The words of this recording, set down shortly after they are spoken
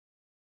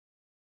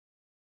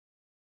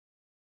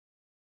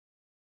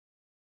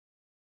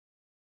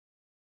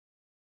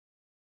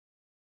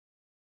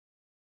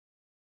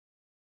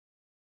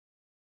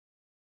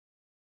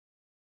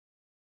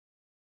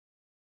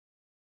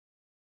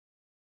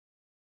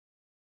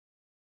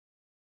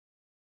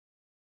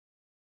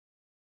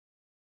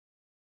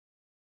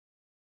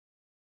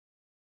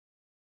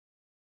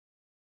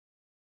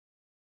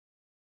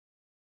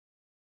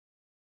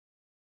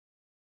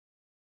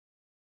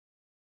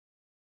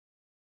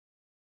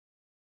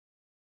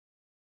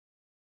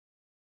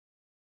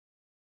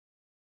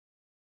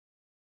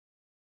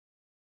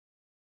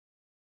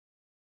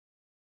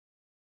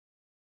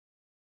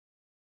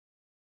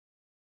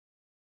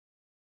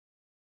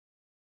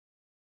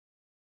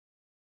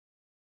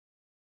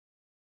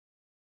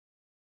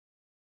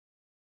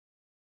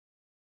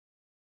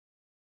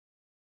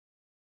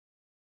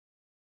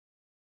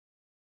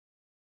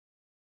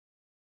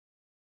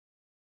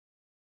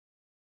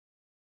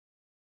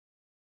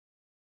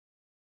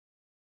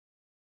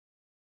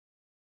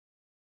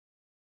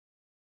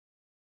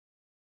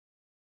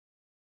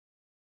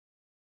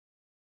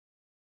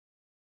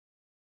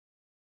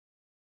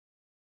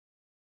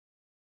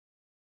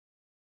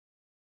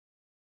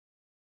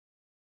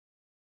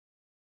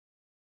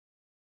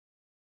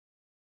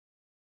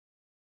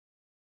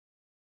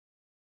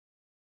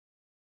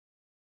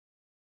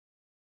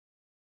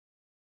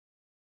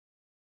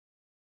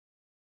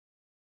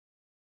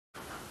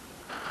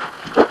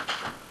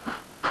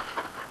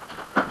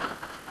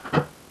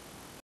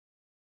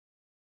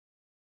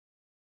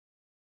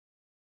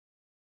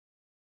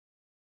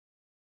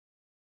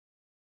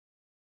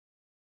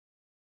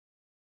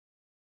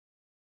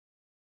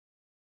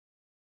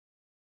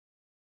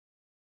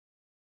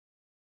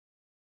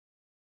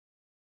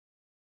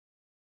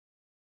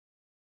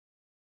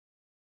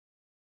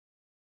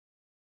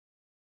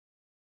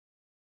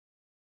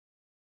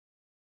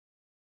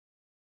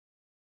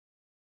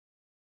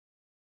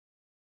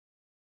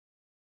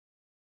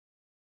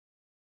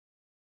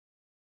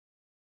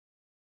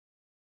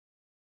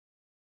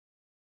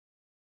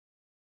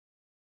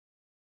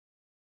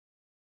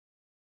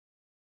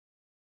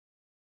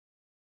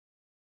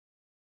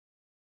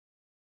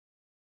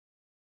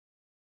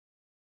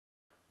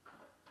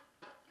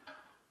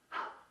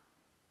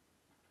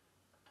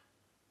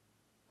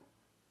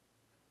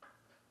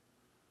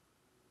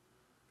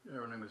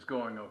Everything was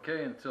going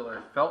okay until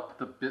I felt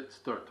the bit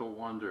start to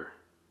wander.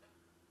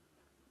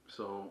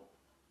 So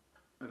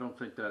I don't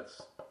think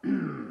that's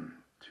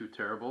too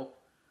terrible,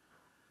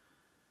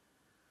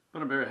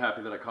 but I'm very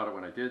happy that I caught it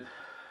when I did.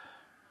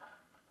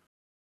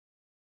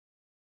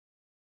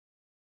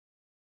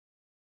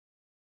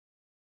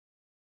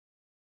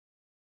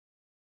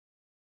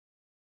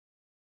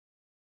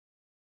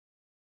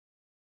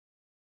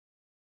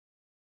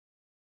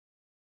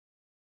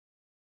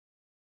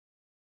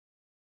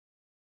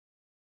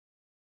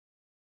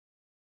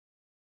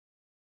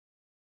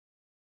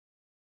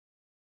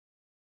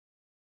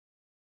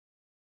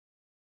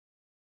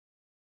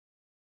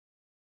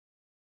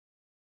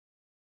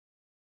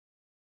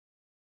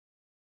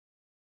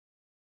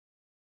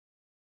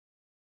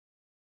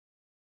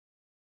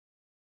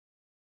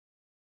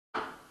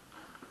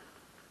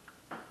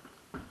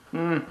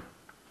 Yeah.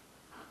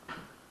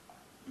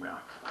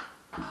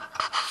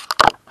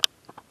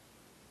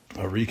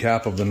 A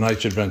recap of the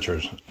night's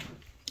adventures.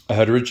 I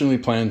had originally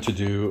planned to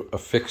do a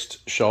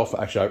fixed shelf.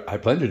 Actually, I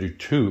planned to do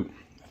 2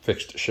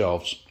 fixed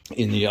shelves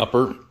in the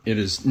upper. It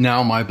is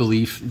now my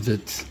belief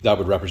that that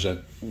would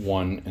represent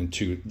 1 and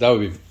 2. That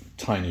would be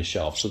tiny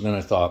shelves. So then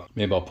I thought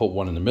maybe I'll put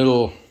 1 in the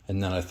middle.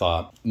 And then I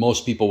thought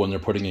most people, when they're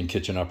putting in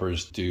kitchen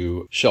uppers,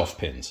 do shelf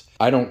pins.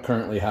 I don't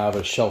currently have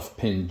a shelf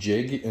pin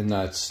jig, and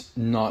that's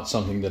not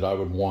something that I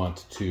would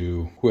want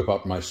to whip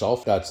up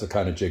myself. That's the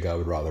kind of jig I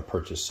would rather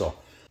purchase. So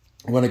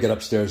when I get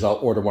upstairs, I'll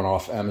order one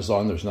off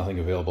Amazon. There's nothing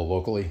available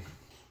locally.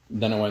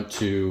 Then I went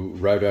to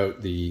route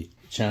out the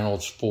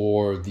channels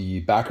for the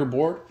backer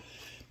board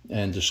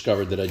and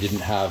discovered that I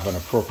didn't have an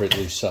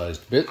appropriately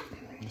sized bit.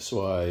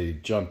 So I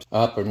jumped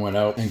up and went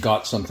out and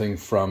got something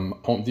from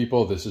Home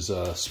Depot. This is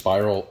a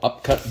spiral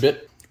upcut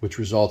bit, which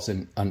results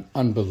in an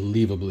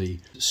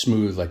unbelievably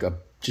smooth,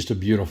 just a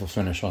beautiful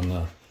finish on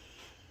the...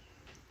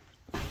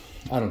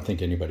 I don't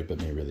think anybody but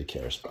me really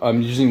cares.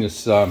 I'm using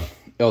this El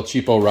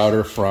Cheapo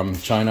router from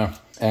China,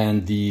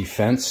 and the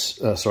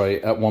fence,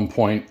 at one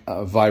point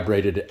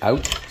vibrated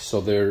out.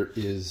 So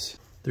there's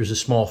a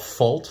small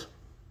fault.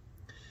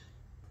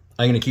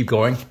 I'm gonna keep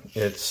going.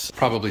 It's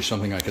probably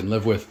something I can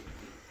live with.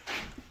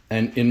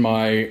 And in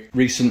my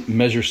recent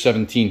measure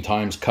 17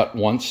 times cut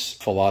once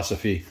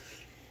philosophy,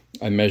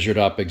 I measured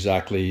up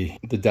exactly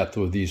the depth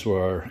of these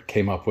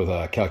came up with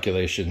a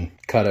calculation,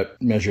 cut it,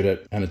 measured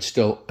it, and it's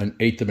still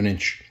 1/8 of an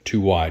inch too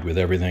wide with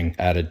everything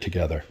added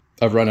together.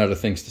 I've run out of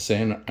things to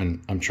say,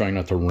 and I'm trying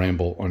not to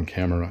ramble on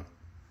camera.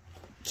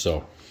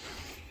 So,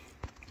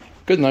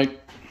 good night.